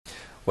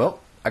Well,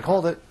 I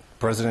called it.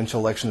 Presidential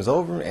election is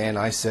over, and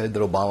I said that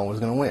Obama was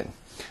going to win,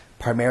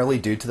 primarily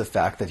due to the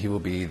fact that he will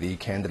be the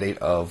candidate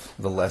of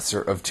the lesser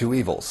of two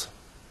evils,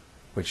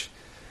 which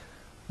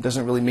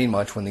doesn't really mean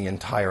much when the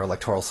entire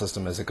electoral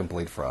system is a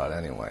complete fraud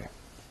anyway.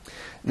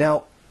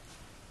 Now,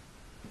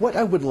 what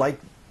I would like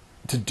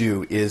to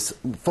do is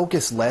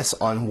focus less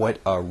on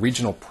what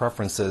regional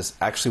preferences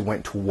actually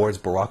went towards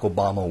Barack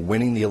Obama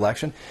winning the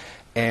election,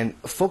 and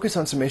focus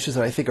on some issues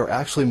that I think are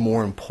actually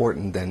more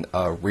important than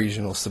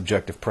regional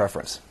subjective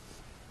preference.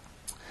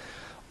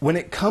 When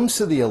it comes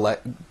to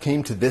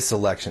this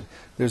election,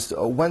 there's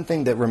one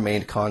thing that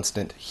remained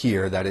constant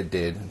here that it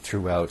did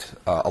throughout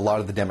a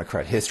lot of the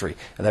Democrat history,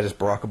 and that is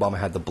Barack Obama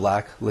had the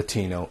black,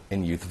 Latino,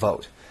 and youth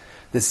vote.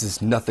 This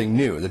is nothing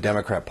new. The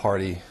Democrat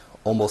Party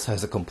almost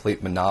has a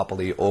complete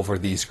monopoly over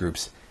these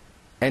groups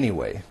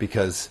anyway,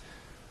 because,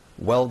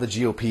 well, the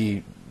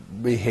GOP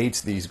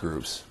hates these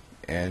groups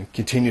and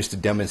continues to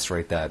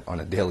demonstrate that on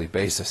a daily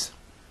basis.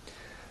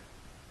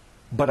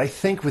 But I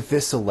think with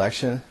this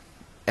election,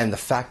 and the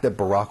fact that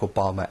Barack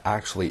Obama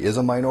actually is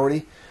a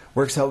minority,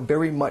 works out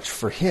very much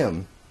for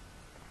him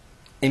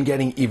in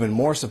getting even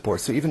more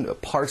support. So even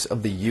parts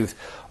of the youth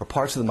or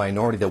parts of the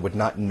minority that would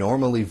not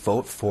normally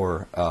vote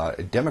for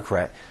a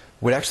Democrat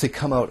would actually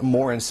come out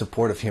more in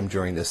support of him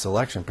during this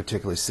election,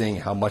 particularly seeing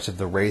how much of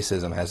the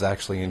racism has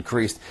actually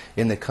increased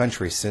in the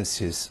country since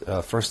his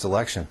first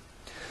election.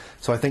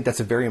 So I think that's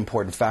a very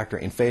important factor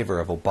in favor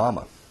of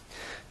Obama.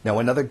 Now,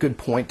 another good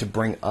point to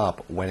bring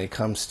up when it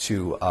comes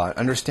to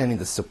understanding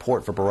the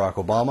support for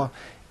Barack Obama,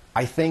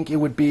 I think it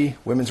would be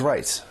women's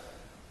rights.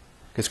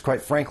 Because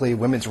quite frankly,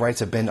 women's rights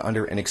have been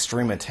under an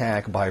extreme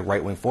attack by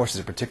right-wing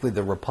forces, particularly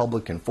the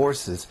Republican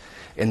forces,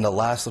 in the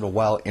last little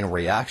while in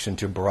reaction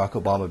to Barack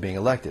Obama being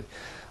elected.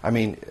 I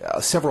mean,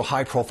 several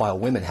high-profile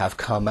women have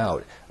come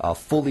out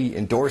fully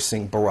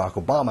endorsing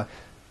Barack Obama,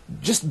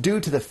 just due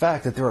to the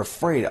fact that they're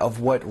afraid of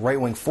what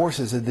right-wing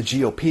forces of the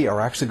GOP are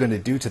actually going to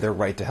do to their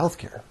right to health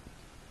care.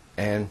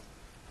 And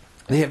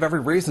they have every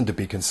reason to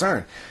be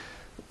concerned.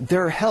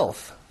 Their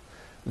health,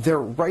 their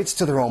rights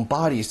to their own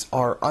bodies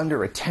are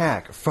under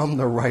attack from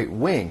the right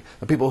wing.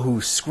 The people who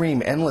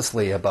scream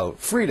endlessly about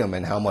freedom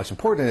and how much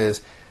important it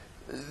is,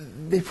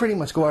 they pretty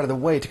much go out of the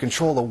way to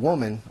control a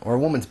woman or a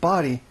woman's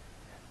body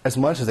as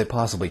much as they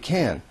possibly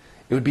can.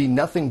 It would be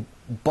nothing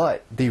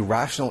but the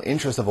rational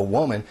interest of a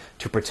woman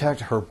to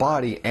protect her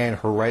body and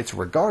her rights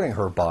regarding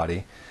her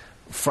body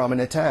from an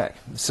attack.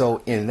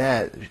 So in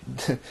that,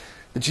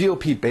 the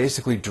GOP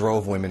basically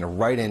drove women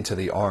right into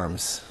the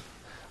arms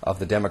of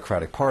the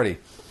Democratic Party,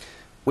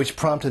 which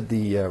prompted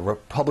the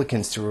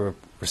Republicans to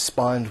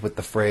respond with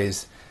the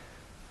phrase,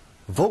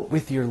 "Vote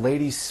with your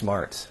ladies'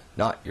 smarts,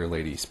 not your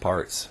ladies'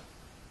 parts,"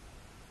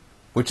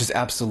 which is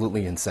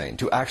absolutely insane.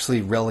 To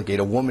actually relegate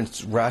a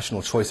woman's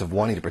rational choice of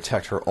wanting to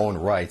protect her own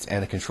rights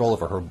and the control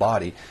over her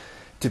body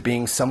to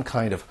being some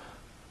kind of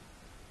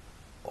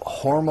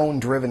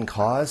hormone-driven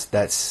cause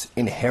that's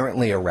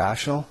inherently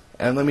irrational.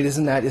 And I mean,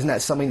 isn't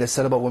that something that's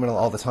said about women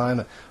all the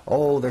time?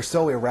 Oh, they're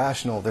so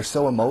irrational, they're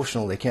so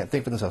emotional, they can't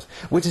think for themselves.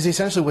 Which is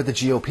essentially what the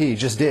GOP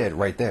just did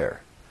right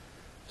there.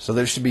 So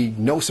there should be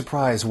no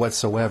surprise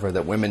whatsoever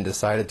that women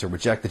decided to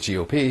reject the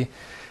GOP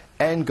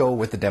and go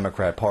with the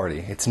Democrat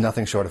Party. It's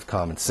nothing short of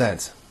common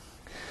sense.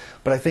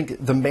 But I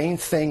think the main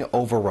thing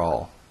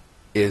overall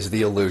is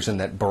the illusion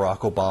that Barack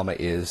Obama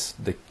is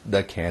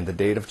the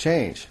candidate of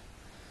change.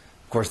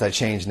 Of course, that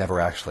change never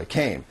actually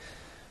came.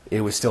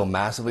 It was still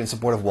massively in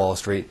support of Wall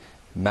Street,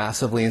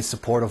 massively in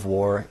support of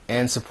war,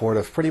 and support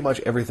of pretty much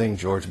everything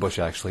George Bush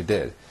actually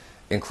did,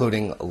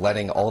 including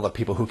letting all the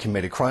people who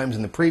committed crimes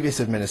in the previous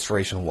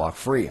administration walk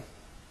free.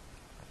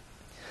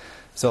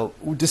 So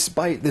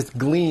despite this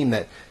gleam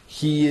that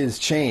he is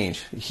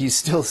change, he's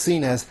still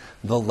seen as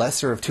the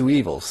lesser of two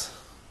evils.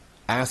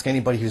 Ask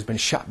anybody who's been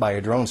shot by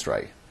a drone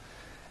strike.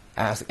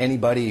 Ask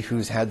anybody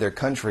who's had their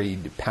country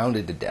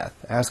pounded to death.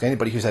 Ask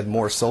anybody who's had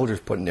more soldiers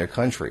put in their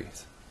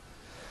countries.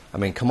 I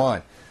mean, come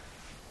on.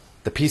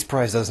 The Peace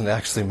Prize doesn't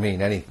actually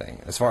mean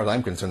anything. As far as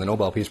I'm concerned, the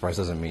Nobel Peace Prize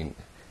doesn't mean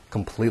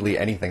completely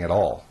anything at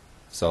all.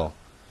 So,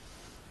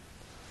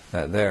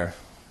 that there.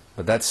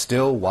 But that's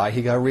still why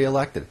he got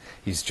reelected.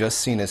 He's just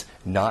seen as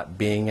not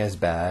being as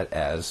bad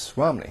as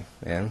Romney.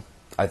 And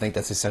I think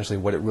that's essentially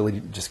what it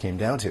really just came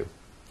down to.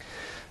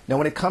 Now,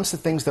 when it comes to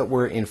things that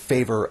were in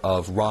favor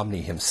of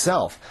Romney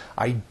himself,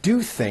 I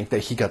do think that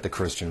he got the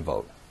Christian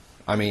vote.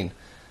 I mean,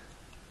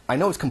 I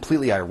know it's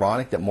completely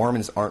ironic that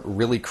Mormons aren't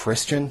really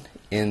Christian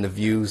in the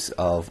views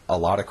of a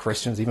lot of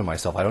Christians, even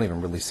myself. I don't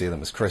even really see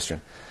them as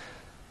Christian.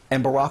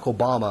 And Barack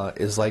Obama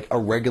is like a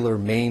regular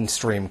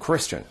mainstream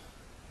Christian,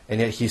 and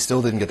yet he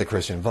still didn't get the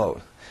Christian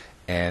vote.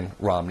 And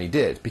Romney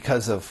did,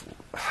 because of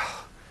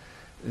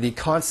the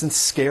constant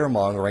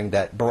scaremongering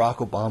that Barack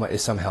Obama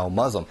is somehow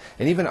Muslim.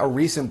 And even a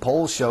recent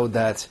poll showed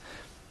that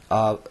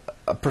a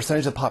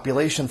percentage of the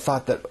population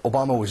thought that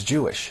Obama was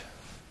Jewish.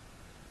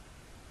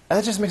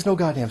 That just makes no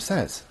goddamn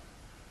sense.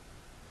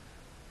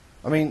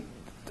 I mean,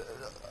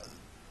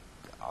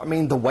 I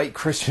mean, the white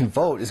Christian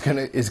vote is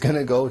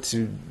gonna go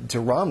to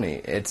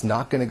Romney. It's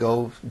not gonna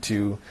go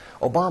to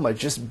Obama,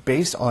 just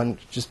based on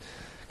just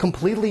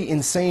completely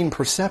insane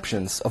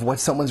perceptions of what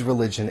someone's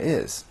religion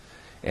is.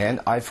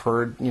 And I've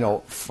heard,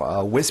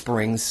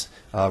 whisperings,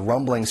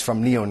 rumblings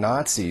from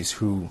neo-Nazis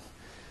who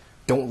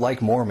don't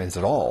like Mormons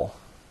at all,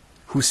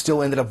 who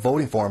still ended up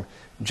voting for him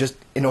just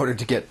in order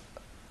to get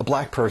a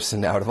black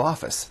person out of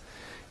office.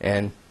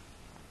 And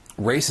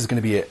race is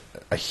going to be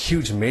a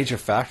huge major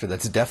factor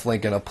that's definitely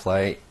going to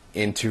play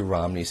into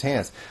Romney's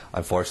hands.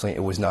 Unfortunately,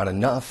 it was not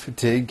enough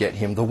to get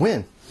him the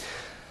win.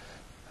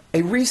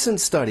 A recent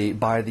study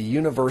by the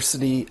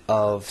University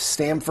of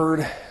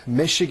Stanford,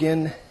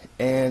 Michigan,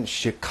 and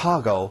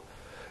Chicago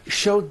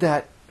showed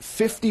that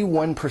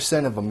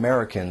 51% of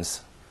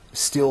Americans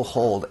still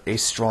hold a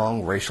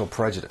strong racial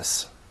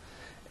prejudice.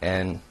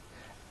 And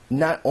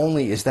not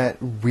only is that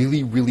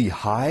really, really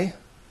high,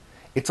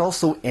 it's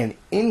also an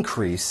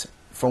increase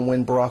from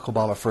when Barack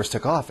Obama first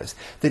took office.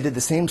 They did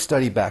the same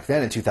study back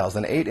then in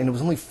 2008, and it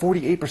was only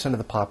 48% of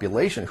the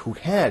population who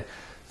had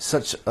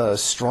such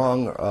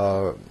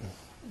strong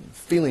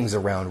feelings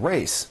around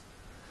race.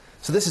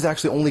 So this has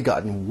actually only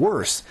gotten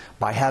worse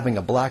by having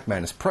a black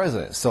man as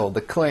president. So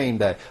the claim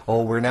that,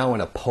 oh, we're now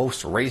in a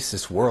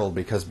post-racist world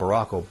because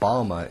Barack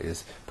Obama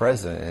is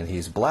president and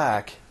he's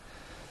black,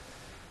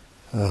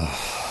 well,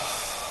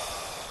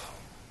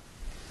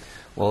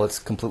 it's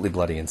completely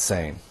bloody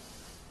insane.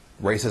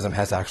 Racism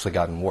has actually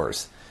gotten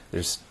worse.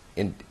 Just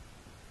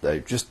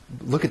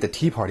look at the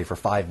Tea Party for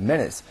 5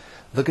 minutes.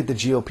 Look at the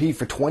GOP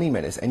for 20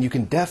 minutes, and you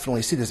can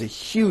definitely see there's a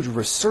huge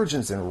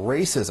resurgence in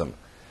racism.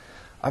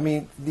 I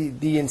mean,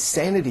 the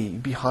insanity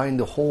behind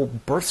the whole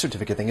birth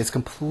certificate thing is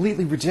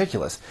completely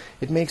ridiculous.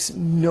 It makes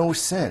no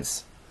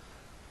sense.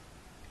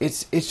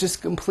 It's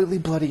just completely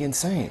bloody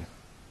insane.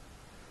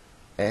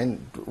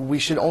 And we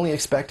should only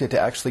expect it to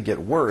actually get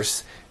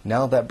worse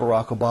now that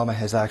Barack Obama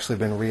has actually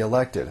been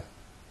reelected.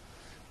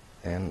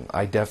 And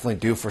I definitely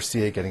do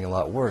foresee it getting a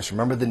lot worse.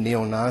 Remember the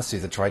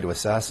neo-Nazis that tried to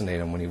assassinate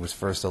him when he was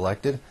first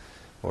elected?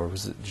 Or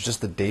was it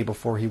just the day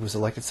before he was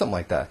elected? Something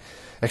like that.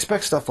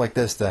 Expect stuff like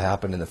this to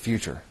happen in the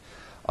future.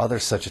 Other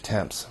such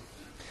attempts.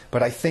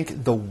 But I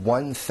think the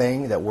one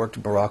thing that worked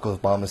in Barack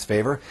Obama's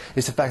favor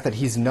is the fact that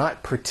he's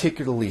not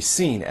particularly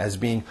seen as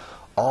being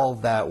all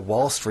that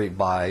Wall Street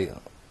by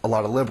a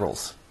lot of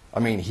liberals. I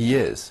mean, he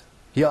is.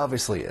 He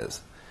obviously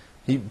is.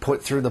 He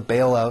put through the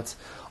bailouts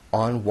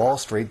on Wall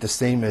Street the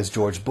same as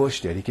George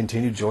Bush did. He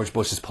continued George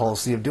Bush's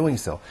policy of doing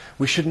so.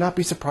 We should not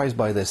be surprised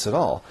by this at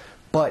all.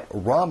 But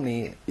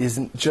Romney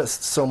isn't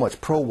just so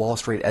much pro-Wall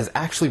Street as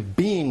actually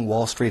being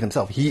Wall Street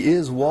himself. He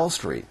is Wall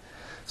Street.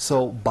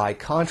 So by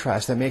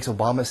contrast, that makes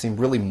Obama seem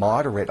really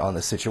moderate on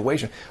the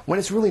situation, when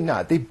it's really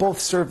not. They both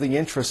serve the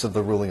interests of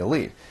the ruling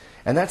elite.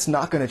 And that's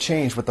not going to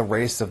change with the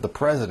race of the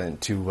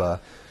president, to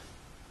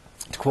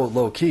quote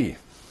low-key.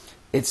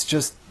 It's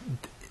just,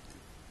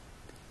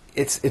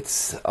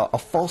 it's a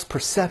false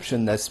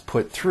perception that's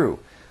put through.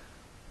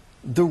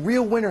 The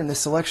real winner in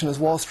this election is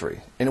Wall Street,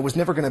 and it was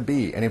never going to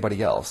be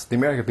anybody else. The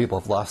American people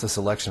have lost this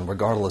election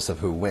regardless of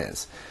who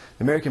wins.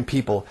 The American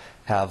people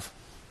have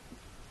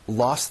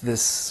lost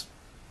this,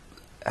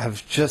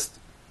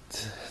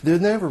 there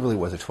never really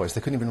was a choice.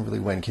 They couldn't even really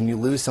win. Can you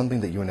lose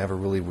something that you never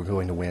really were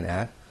going to win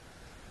at?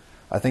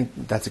 I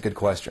think that's a good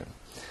question.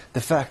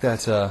 The fact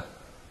that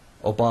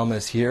Obama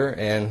is here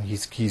and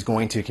he's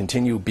going to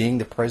continue being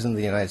the president of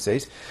the United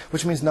States,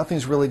 which means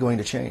nothing's really going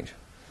to change.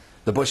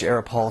 The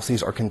Bush-era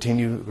policies are going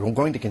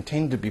to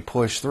continue to be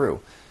pushed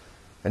through,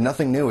 and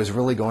nothing new is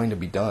really going to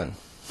be done,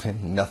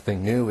 and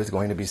nothing new is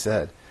going to be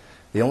said.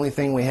 The only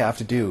thing we have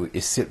to do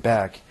is sit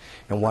back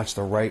and watch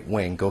the right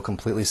wing go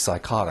completely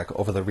psychotic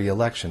over the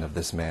re-election of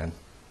this man.